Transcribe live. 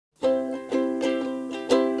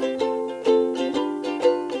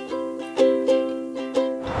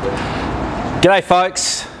G'day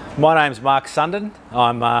folks, my name's Mark Sundin.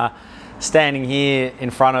 I'm standing here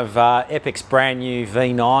in front of Epic's brand new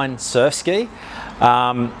V9 Surfski.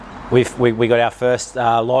 We got our first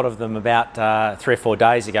lot of them about 3 or 4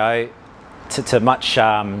 days ago to much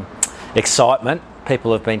excitement.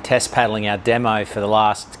 People have been test paddling our demo for the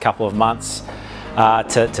last couple of months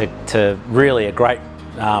to really a great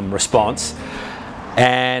response.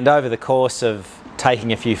 And over the course of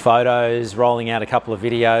taking a few photos, rolling out a couple of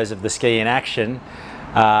videos of the ski in action,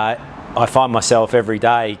 I find myself every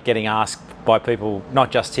day getting asked by people,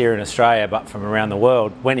 not just here in Australia, but from around the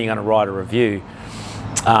world, when are you going to write a review?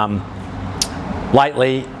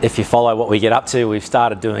 Lately, if you follow what we get up to, we've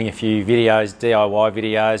started doing a few videos, DIY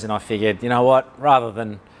videos, and I figured, you know what, rather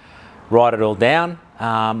than write it all down,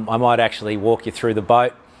 I might actually walk you through the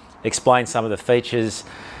boat, explain some of the features,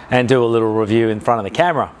 and do a little review in front of the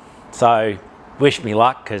camera. So wish me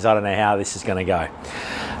luck, because I don't know how this is going to go.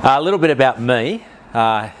 A little bit about me.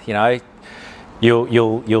 You know,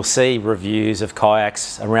 you'll see reviews of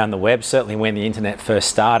kayaks around the web. Certainly when the internet first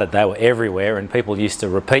started, they were everywhere and people used to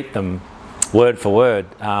repeat them word for word.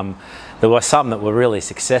 There were some that were really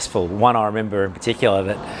successful. One I remember in particular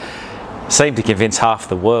that seemed to convince half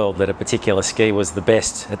the world that a particular ski was the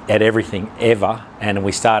best at everything ever, and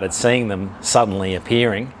we started seeing them suddenly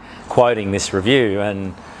appearing, quoting this review,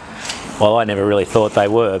 and well, I never really thought they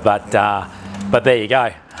were, but there you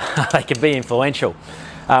go. They can be influential.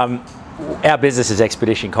 Our business is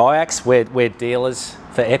Expedition Kayaks. We're dealers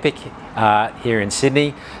for Epic here in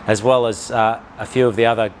Sydney, as well as a few of the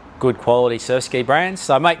other good quality surf ski brands.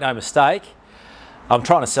 So make no mistake, I'm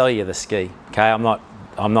trying to sell you the ski. Okay, I'm not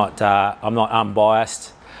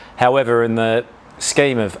unbiased. However, in the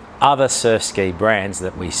scheme of other surf ski brands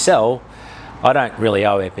that we sell, I don't really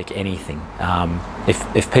owe Epic anything.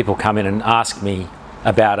 If people come in and ask me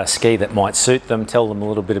about a ski that might suit them, tell them a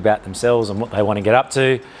little bit about themselves and what they want to get up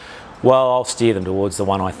to, well, I'll steer them towards the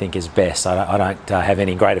one I think is best. I don't have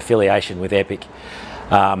any great affiliation with Epic,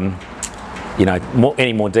 you know,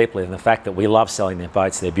 any more deeply than the fact that we love selling their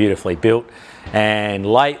boats. They're beautifully built, and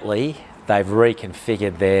lately they've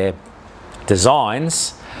reconfigured their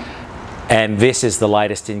designs, and this is the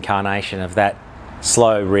latest incarnation of that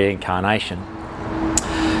slow reincarnation.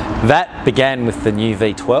 That began with the new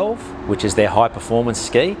V12, which is their high performance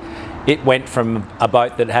ski. It went from a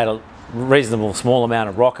boat that had a reasonable small amount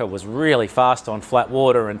of rocker, was really fast on flat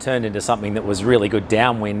water, and turned into something that was really good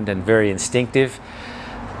downwind and very instinctive.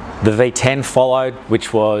 The V10 followed,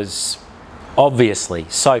 which was obviously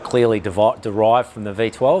so clearly derived from the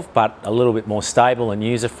V12, but a little bit more stable and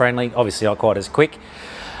user friendly, obviously not quite as quick.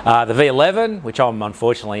 The V11, which I'm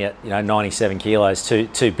unfortunately at 97 kilos,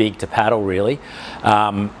 too big to paddle really.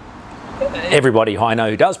 Everybody I know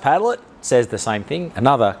who does paddle it says the same thing.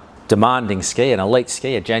 Another demanding ski, an elite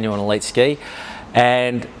ski, a genuine elite ski.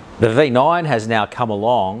 And the V9 has now come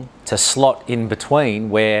along to slot in between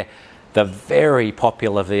where the very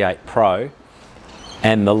popular V8 Pro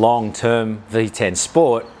and the long-term V10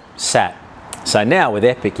 Sport sat. So now with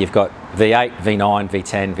Epic, you've got V8, V9,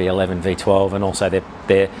 V10, V11, V12, and also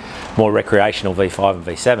their more recreational V5 and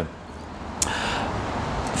V7.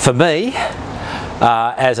 For me,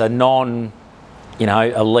 as a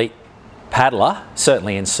elite paddler,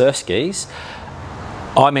 certainly in surf skis,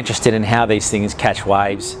 I'm interested in how these things catch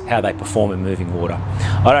waves, how they perform in moving water.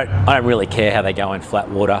 I don't really care how they go in flat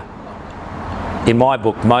water. In my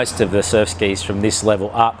book, most of the surf skis from this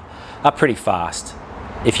level up are pretty fast.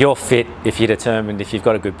 If you're fit, if you're determined, if you've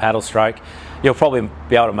got a good paddle stroke, you'll probably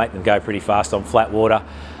be able to make them go pretty fast on flat water.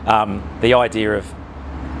 The idea of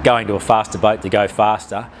going to a faster boat to go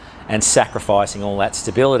faster and sacrificing all that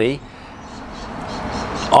stability,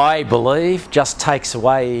 I believe, just takes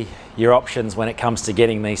away your options when it comes to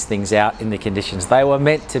getting these things out in the conditions they were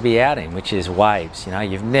meant to be out in, which is waves. You know,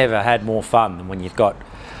 you've never had more fun than when you've got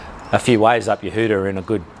a few waves up your hooter in a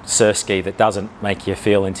good surf ski that doesn't make you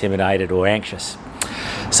feel intimidated or anxious.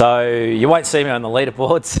 So you won't see me on the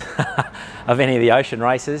leaderboards of any of the ocean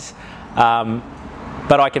races,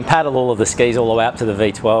 but I can paddle all of the skis all the way up to the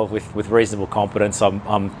V12 with reasonable competence.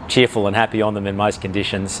 I'm cheerful and happy on them in most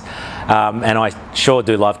conditions, and I sure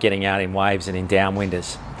do love getting out in waves and in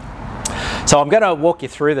downwinders. So I'm going to walk you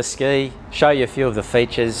through the ski, show you a few of the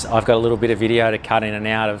features. I've got a little bit of video to cut in and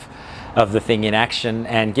out of the thing in action,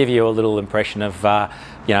 and give you a little impression of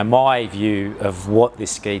my view of what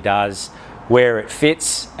this ski does, where it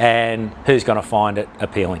fits, and who's going to find it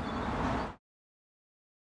appealing.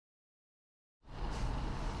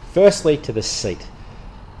 Firstly, to the seat.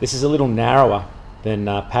 This is a little narrower than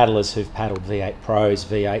paddlers who've paddled V8 Pros,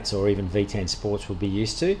 V8s or even V10 Sports would be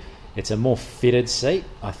used to. It's a more fitted seat.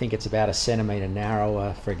 I think it's about a centimetre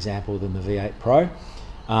narrower, for example, than the V8 Pro.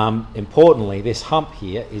 Importantly, this hump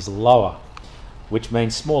here is lower, which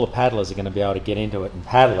means smaller paddlers are going to be able to get into it and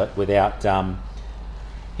paddle it without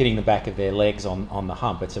hitting the back of their legs on the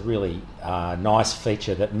hump. It's a really nice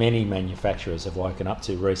feature that many manufacturers have woken up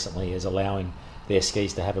to recently, is allowing their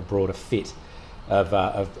skis to have a broader fit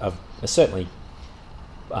of certainly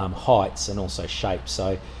heights and also shapes.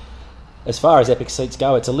 So as far as Epic seats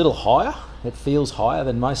go, it's a little higher. It feels higher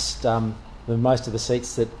than most of the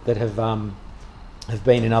seats that have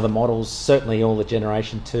been in other models, certainly all the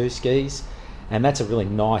Generation 2 skis, and that's a really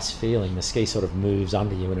nice feeling. The ski sort of moves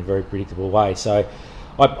under you in a very predictable way. So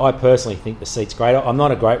I personally think the seat's great. I'm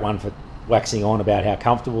not a great one for waxing on about how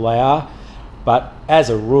comfortable they are, but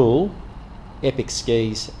as a rule, Epic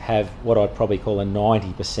skis have what I'd probably call a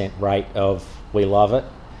 90% rate of we love it.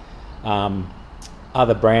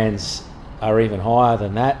 Other brands are even higher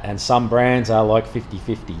than that, and some brands are like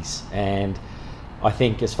 50-50s. And I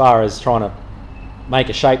think as far as trying to make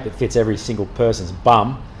a shape that fits every single person's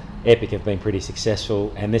bum, Epic have been pretty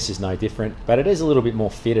successful, and this is no different. But it is a little bit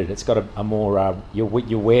more fitted. It's got a more you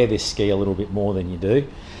wear this ski a little bit more than you do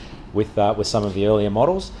with some of the earlier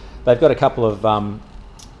models. They've got a couple of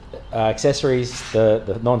accessories,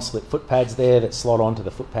 the non-slip foot pads there that slot onto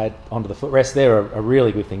the footrest. They're a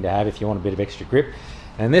really good thing to have if you want a bit of extra grip.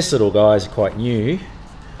 And this little guy is quite new.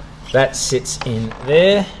 That sits in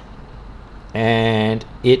there, and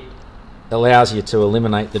it allows you to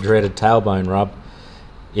eliminate the dreaded tailbone rub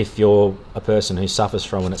if you're a person who suffers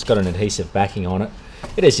from it. It's got an adhesive backing on it.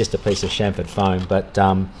 It is just a piece of chamfered foam, but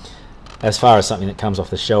as far as something that comes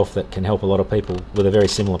off the shelf that can help a lot of people with a very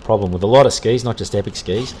similar problem with a lot of skis, not just Epic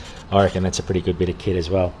skis, I reckon that's a pretty good bit of kit as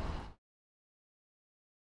well.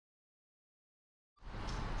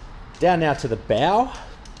 Down now to the bow.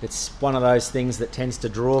 It's one of those things that tends to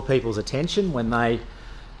draw people's attention when they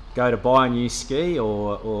go to buy a new ski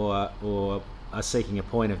or are seeking a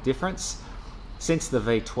point of difference. Since the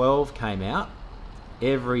V12 came out,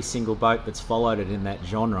 every single boat that's followed it in that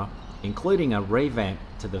genre, including a revamp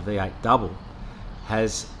to the V8 Double,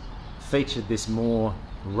 has featured this more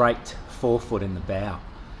raked forefoot in the bow.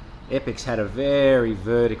 Epic's had a very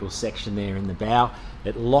vertical section there in the bow.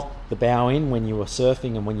 It locked the bow in when you were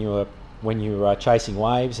surfing and when you were chasing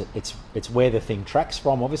waves. It's where the thing tracks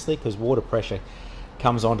from, obviously, because water pressure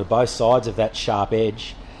comes onto both sides of that sharp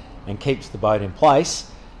edge and keeps the boat in place.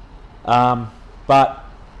 But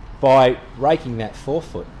by raking that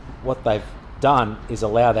forefoot, what they've done is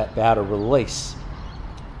allow that bow to release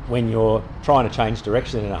when you're trying to change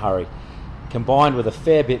direction in a hurry, combined with a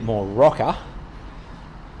fair bit more rocker.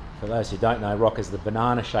 For those who don't know, rocker's the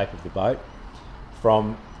banana shape of the boat,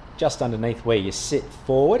 from just underneath where you sit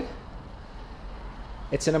forward.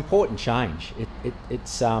 It's an important change.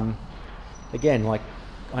 It's again, like,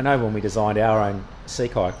 I know when we designed our own sea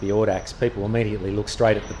kayak, the Audax, people immediately look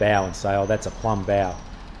straight at the bow and say, oh, that's a plumb bow.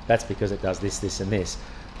 That's because it does this, this and this.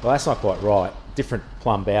 Well, that's not quite right. Different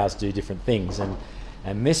plumb bows do different things, and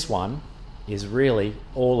this one is really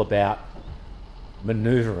all about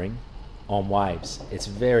manoeuvring on waves. It's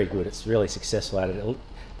very good. It's really successful at it.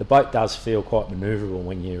 The boat does feel quite manoeuvrable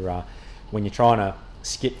when you're trying to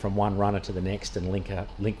skip from one runner to the next and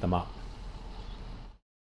link them up.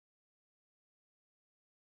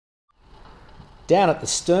 Down at the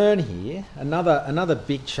stern here, another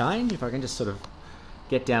big change. If I can just sort of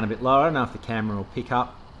get down a bit lower, I don't know if the camera will pick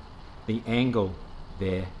up the angle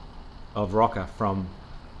there of rocker from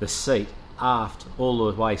the seat aft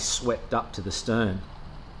all the way swept up to the stern.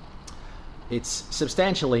 It's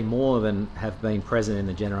substantially more than have been present in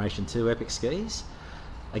the Generation 2 Epic skis.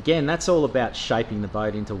 Again, that's all about shaping the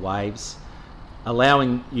boat into waves,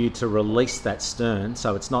 allowing you to release that stern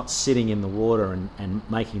so it's not sitting in the water and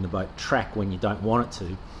making the boat track when you don't want it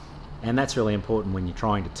to. And that's really important when you're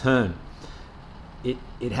trying to turn.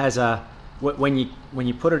 It has when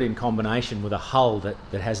you put it in combination with a hull that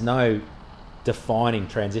has no defining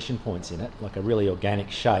transition points in it, like a really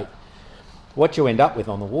organic shape, what you end up with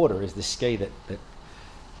on the water is this ski that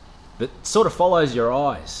sort of follows your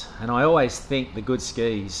eyes. And I always think the good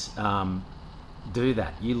skis do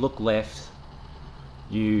that. You look left,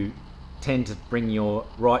 you tend to bring your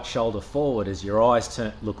right shoulder forward as your eyes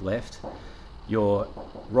look left. Your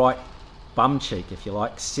right bum cheek, if you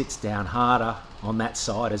like, sits down harder on that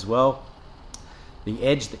side as well. The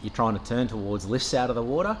edge that you're trying to turn towards lifts out of the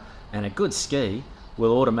water, and a good ski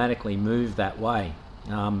will automatically move that way.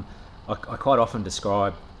 I quite often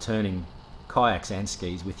describe turning kayaks and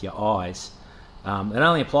skis with your eyes. It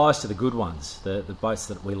only applies to the good ones, the boats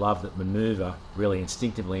that we love that manoeuvre really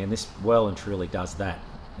instinctively, and this well and truly does that.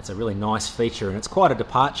 It's a really nice feature, and it's quite a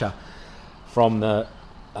departure from the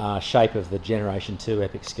shape of the Generation 2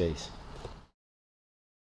 Epic skis.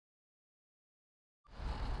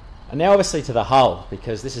 And now obviously to the hull,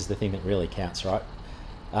 because this is the thing that really counts, right?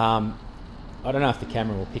 I don't know if the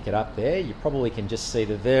camera will pick it up there. You probably can just see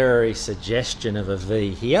the very suggestion of a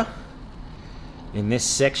V here in this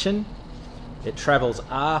section. It travels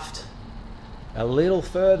aft a little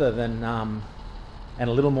further than and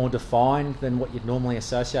a little more defined than what you'd normally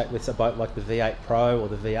associate with a boat like the V8 Pro or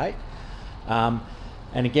the V8.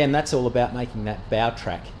 And again, that's all about making that bow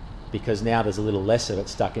track, because now there's a little less of it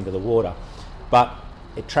stuck into the water. But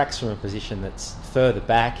it tracks from a position that's further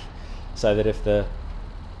back, so that if the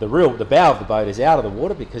bow of the boat is out of the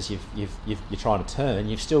water because you're trying to turn,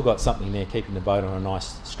 you've still got something there keeping the boat on a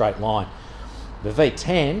nice straight line. The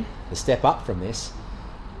V10, the step up from this,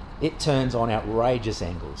 it turns on outrageous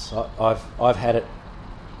angles. I've had it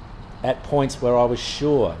at points where I was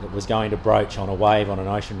sure it was going to broach on a wave on an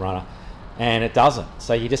ocean runner, and it doesn't.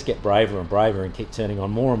 So you just get braver and braver and keep turning on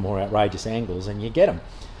more and more outrageous angles, and you get them.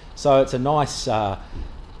 So it's a nice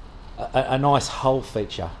hull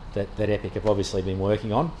feature that Epic have obviously been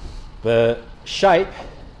working on. The shape,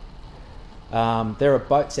 there are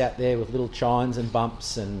boats out there with little chines and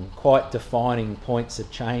bumps and quite defining points of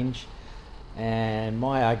change, and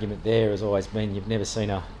my argument there has always been you've never seen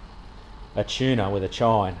a tuner with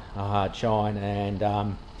a hard chine,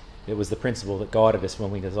 and it was the principle that guided us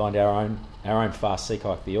when we designed our own fast sea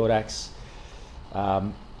kayak, the Audax.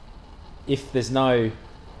 If there's no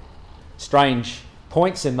strange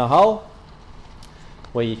points in the hull,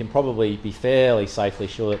 where you can probably be fairly safely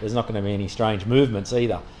sure that there's not going to be any strange movements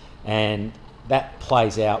either, and that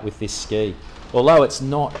plays out with this ski. Although it's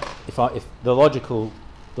not, if the logical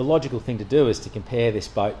thing to do is to compare this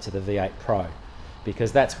boat to the V8 Pro,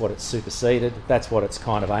 because that's what it's superseded, that's what it's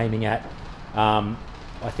kind of aiming at.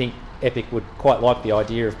 I think Epic would quite like the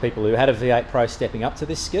idea of people who had a V8 Pro stepping up to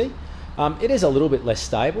this ski. It is a little bit less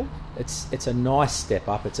stable. It's a nice step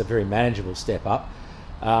up. It's a very manageable step up,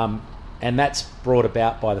 and that's brought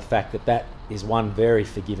about by the fact that is one very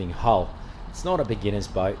forgiving hull. It's not a beginner's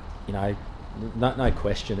boat, no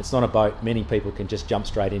question. It's not a boat many people can just jump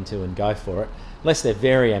straight into and go for it, unless they're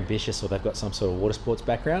very ambitious or they've got some sort of water sports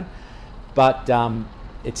background. But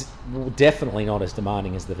it's definitely not as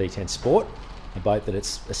demanding as the V10 Sport, a boat that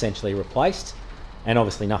it's essentially replaced, and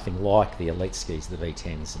obviously nothing like the elite skis, the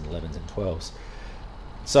V10s and 11s and 12s.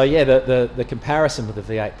 So yeah, the comparison with the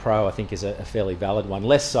V8 Pro I think is a fairly valid one,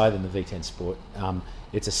 less so than the V10 Sport.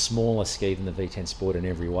 It's a smaller ski than the V10 Sport in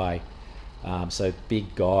every way. So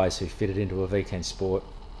big guys who fit it into a V10 Sport,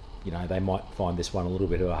 they might find this one a little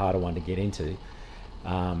bit of a harder one to get into.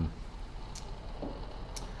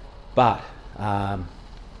 But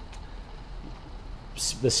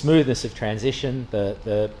the smoothness of transition,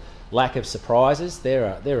 the lack of surprises,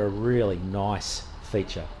 they're a really nice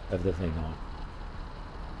feature of the V9.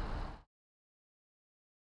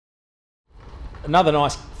 Another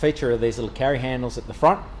nice feature are these little carry handles at the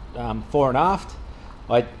front, fore and aft.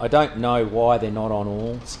 I don't know why they're not on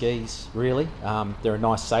all skis, really. They're a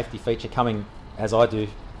nice safety feature, coming, as I do,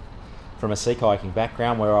 from a sea kayaking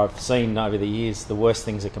background, where I've seen over the years the worst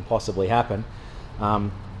things that can possibly happen.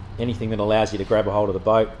 Anything that allows you to grab a hold of the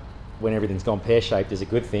boat when everything's gone pear-shaped is a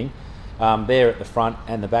good thing. They're at the front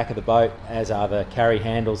and the back of the boat, as are the carry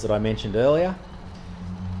handles that I mentioned earlier.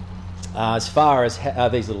 As far as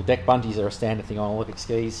these little deck bungees are a standard thing on Olympic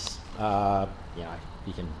skis.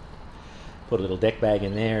 You can put a little deck bag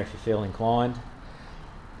in there if you feel inclined.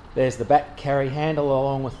 There's the back carry handle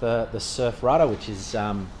along with the surf rudder, which is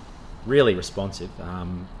really responsive.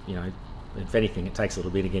 If anything, it takes a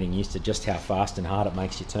little bit of getting used to just how fast and hard it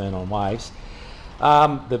makes you turn on waves.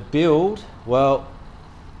 The build, well,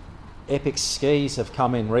 Epic skis have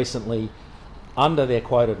come in recently under their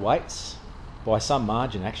quoted weights by some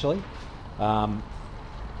margin, actually.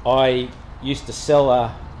 I used to sell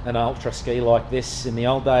an ultra ski like this in the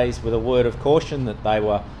old days with a word of caution that they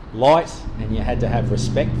were light and you had to have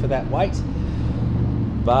respect for that weight.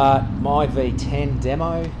 But my V10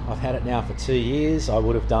 demo, I've had it now for 2 years. I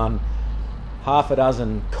would have done half a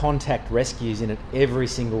dozen contact rescues in it every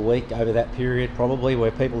single week over that period, probably,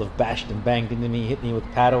 where people have bashed and banged into me, hit me with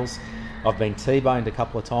paddles. I've been T-boned a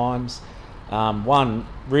couple of times. One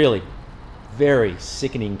really very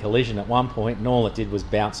sickening collision at one point, and all it did was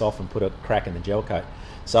bounce off and put a crack in the gel coat.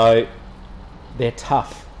 So they're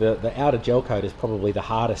tough. The outer gel coat is probably the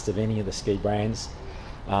hardest of any of the ski brands,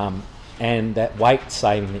 and that weight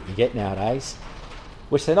saving that you get nowadays,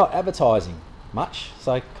 which they're not advertising much.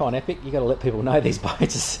 So come on, Epic, you got to let people know these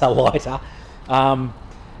boats are lighter.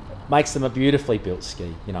 Makes them a beautifully built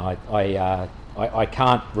ski. I I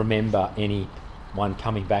can't remember anyone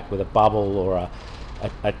coming back with a bubble or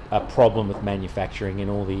a problem with manufacturing in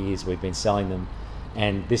all the years we've been selling them.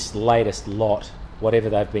 And this latest lot, whatever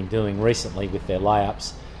they've been doing recently with their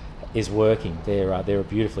layups, is working. They're a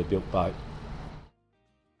beautifully built boat.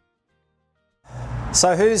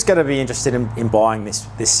 So who's going to be interested in buying this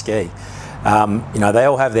ski? You know, they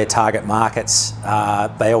all have their target markets.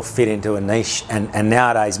 They all fit into a niche, and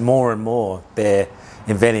nowadays more and more they're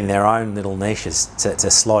inventing their own little niches to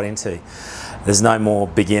slot into. There's no more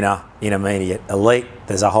beginner, intermediate, elite.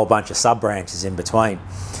 There's a whole bunch of sub-branches in between.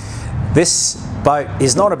 This boat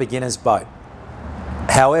is not a beginner's boat.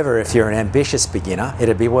 However, if you're an ambitious beginner,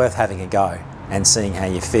 it'd be worth having a go and seeing how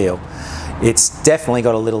you feel. It's definitely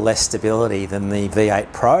got a little less stability than the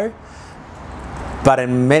V8 Pro, but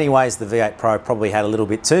in many ways the V8 Pro probably had a little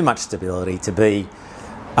bit too much stability to be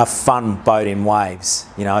a fun boat in waves.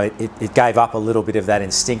 You know, it gave up a little bit of that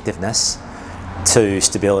instinctiveness to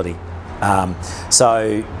stability.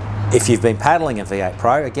 So if you've been paddling a V8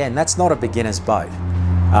 Pro, again, that's not a beginner's boat.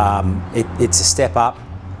 It's a step up.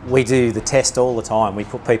 We do the test all the time. We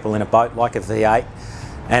put people in a boat like a V8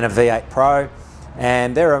 and a V8 Pro,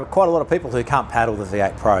 and there are quite a lot of people who can't paddle the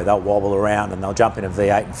V8 Pro. They'll wobble around and they'll jump in a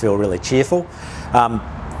V8 and feel really cheerful.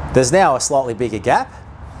 There's now a slightly bigger gap,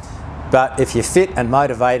 but if you're fit and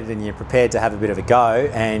motivated and you're prepared to have a bit of a go,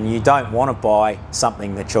 and you don't want to buy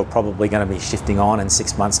something that you're probably going to be shifting on in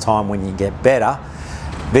 6 months' time when you get better,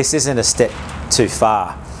 this isn't a step too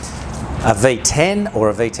far. A V10 or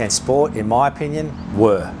a V10 Sport, in my opinion,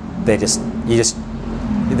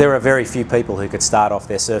 there are very few people who could start off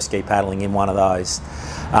their Surfski paddling in one of those.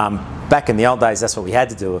 Back in the old days, that's what we had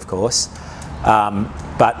to do, of course,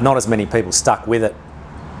 but not as many people stuck with it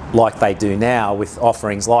like they do now with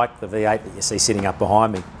offerings like the V8 that you see sitting up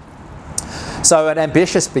behind me. So an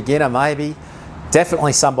ambitious beginner maybe,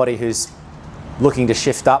 definitely somebody who's looking to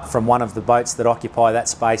shift up from one of the boats that occupy that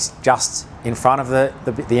space just in front of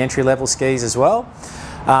the entry-level skis as well.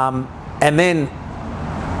 And then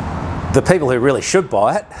the people who really should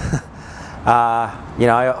buy it, you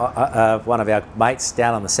know, one of our mates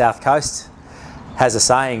down on the south coast has a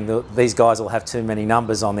saying that these guys will have too many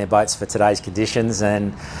numbers on their boats for today's conditions,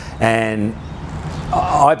 and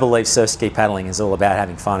I believe surfski paddling is all about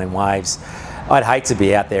having fun in waves. I'd hate to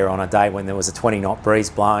be out there on a day when there was a 20-knot breeze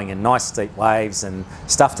blowing and nice steep waves and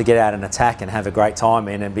stuff to get out and attack and have a great time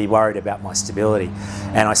in and be worried about my stability.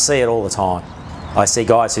 And I see it all the time. I see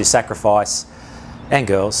guys who sacrifice, and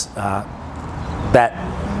girls, that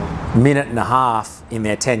minute and a half in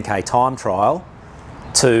their 10K time trial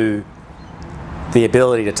to the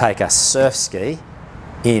ability to take a surf ski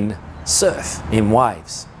in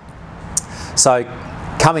waves. So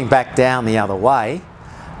coming back down the other way,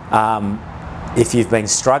 if you've been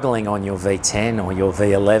struggling on your V10 or your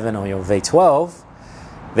V11 or your V12,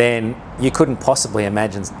 then you couldn't possibly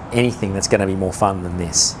imagine anything that's going to be more fun than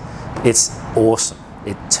this. It's awesome.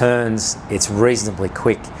 It turns, it's reasonably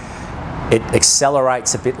quick. It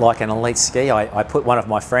accelerates a bit like an elite ski. I put one of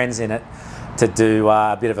my friends in it to do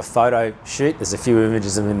a bit of a photo shoot. There's a few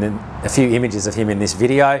images of him in this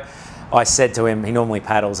video. I said to him, he normally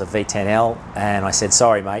paddles a V10L, and I said,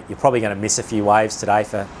 sorry mate, you're probably going to miss a few waves today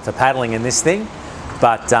for paddling in this thing,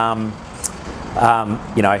 but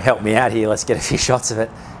you know, help me out here, let's get a few shots of it.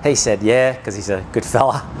 He said yeah, because he's a good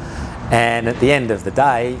fella. And at the end of the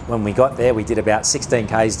day, when we got there, we did about 16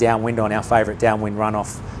 k's downwind on our favourite downwind run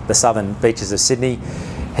off the southern beaches of Sydney.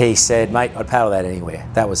 He said, mate, I'd paddle that anywhere.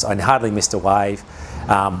 I hardly missed a wave.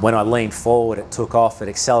 When I leaned forward, it took off, it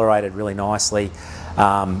accelerated really nicely.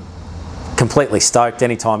 Completely stoked.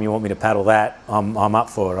 Anytime you want me to paddle that, I'm up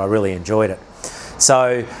for it. I really enjoyed it.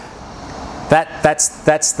 So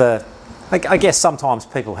that's the. I guess sometimes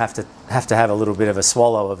people have to have a little bit of a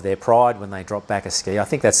swallow of their pride when they drop back a ski. I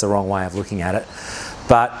think that's the wrong way of looking at it.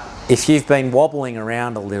 But if you've been wobbling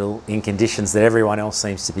around a little in conditions that everyone else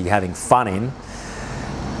seems to be having fun in,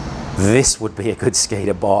 this would be a good ski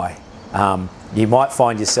to buy. You might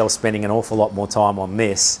find yourself spending an awful lot more time on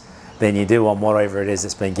this than you do on whatever it is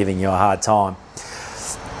that's been giving you a hard time.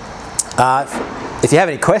 If you have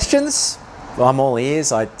any questions, I'm all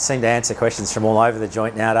ears. I seem to answer questions from all over the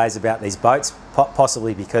joint nowadays about these boats,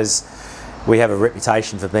 possibly because we have a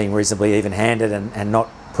reputation for being reasonably even-handed and not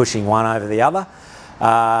pushing one over the other.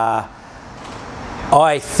 I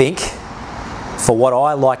think for what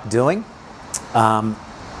I like doing,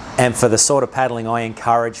 and for the sort of paddling I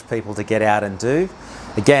encourage people to get out and do,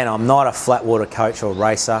 again, I'm not a flat water coach or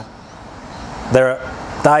racer. There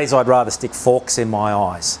are days I'd rather stick forks in my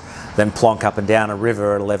eyes than plonk up and down a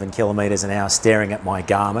river at 11 kilometres an hour staring at my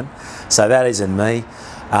Garmin. So that isn't me.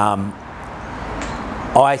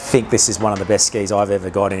 I think this is one of the best skis I've ever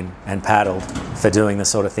got in and paddled for doing the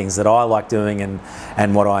sort of things that I like doing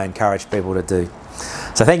and what I encourage people to do.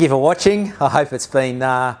 So thank you for watching. I hope it's been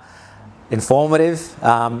informative,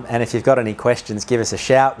 and if you've got any questions, give us a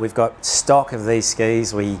shout. We've got stock of these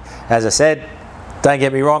skis. As I said, don't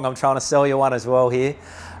get me wrong, I'm trying to sell you one as well here,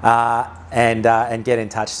 and get in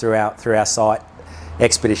touch through our site,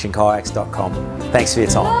 expeditionkayaks.com. Thanks for your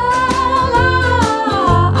time.